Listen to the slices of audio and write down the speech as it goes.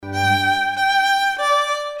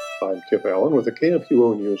Kip Allen with a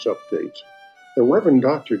KFUO News Update. The Reverend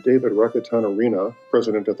Dr. David Rakatanarina,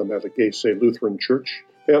 president of the Malagasy Lutheran Church,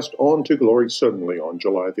 passed on to glory suddenly on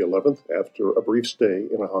July the 11th after a brief stay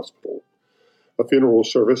in a hospital. A funeral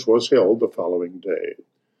service was held the following day.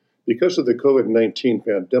 Because of the COVID-19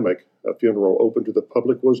 pandemic, a funeral open to the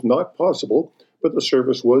public was not possible, but the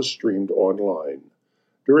service was streamed online.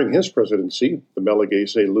 During his presidency, the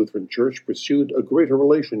Malagasy Lutheran Church pursued a greater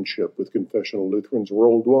relationship with confessional Lutherans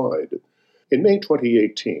worldwide. In May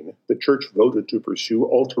 2018, the church voted to pursue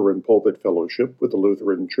altar and pulpit fellowship with the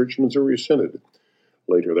Lutheran Church Missouri Synod.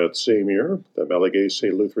 Later that same year, the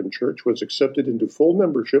Malagasy Lutheran Church was accepted into full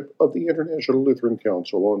membership of the International Lutheran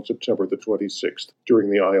Council on September the 26th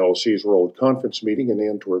during the ILC's World Conference meeting in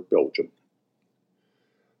Antwerp, Belgium.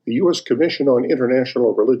 The U.S. Commission on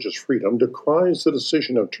International Religious Freedom decries the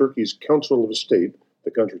decision of Turkey's Council of State, the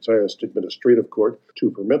country's highest administrative court, to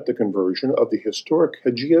permit the conversion of the historic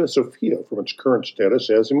Hagia Sophia from its current status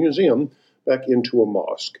as a museum back into a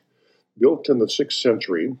mosque. Built in the 6th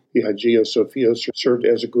century, the Hagia Sophia served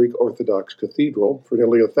as a Greek Orthodox cathedral for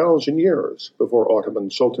nearly 1,000 years before Ottoman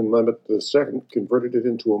Sultan Mehmed II converted it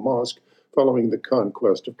into a mosque following the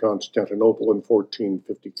conquest of Constantinople in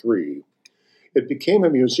 1453. It became a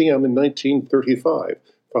museum in 1935,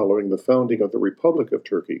 following the founding of the Republic of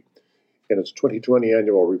Turkey. In its 2020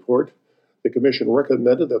 annual report, the Commission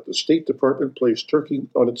recommended that the State Department place Turkey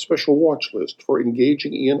on its special watch list for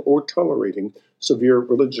engaging in or tolerating severe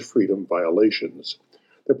religious freedom violations.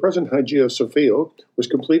 The present Hagia Sophia was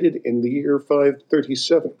completed in the year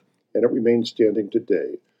 537, and it remains standing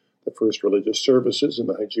today. The first religious services in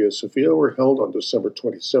the Hagia Sophia were held on December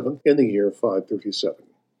 27th in the year 537.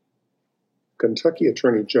 Kentucky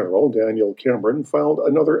Attorney General Daniel Cameron filed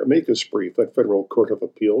another amicus brief at Federal Court of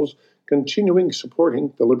Appeals, continuing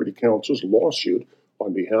supporting the Liberty Council's lawsuit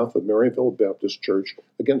on behalf of Maryville Baptist Church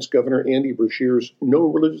against Governor Andy Beshear's no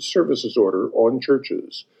religious services order on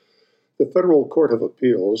churches. The Federal Court of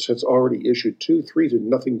Appeals has already issued 2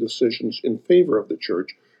 3-0 decisions in favor of the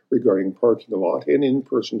church regarding parking lot and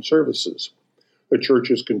in-person services. The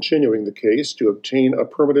church is continuing the case to obtain a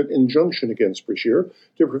permanent injunction against Beshear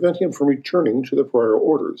to prevent him from returning to the prior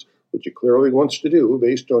orders, which he clearly wants to do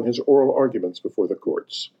based on his oral arguments before the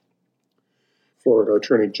courts. Florida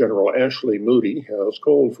Attorney General Ashley Moody has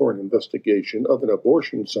called for an investigation of an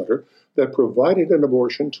abortion center that provided an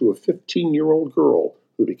abortion to a 15-year-old girl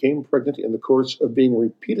who became pregnant in the course of being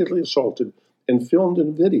repeatedly assaulted and filmed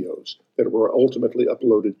in videos that were ultimately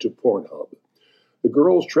uploaded to Pornhub. The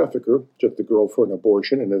girl's trafficker took the girl for an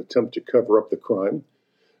abortion in an attempt to cover up the crime.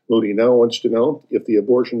 Moody now wants to know if the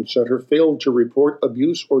abortion center failed to report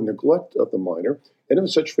abuse or neglect of the minor, and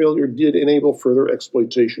if such failure did enable further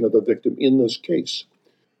exploitation of the victim in this case.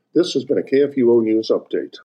 This has been a KFUO News Update.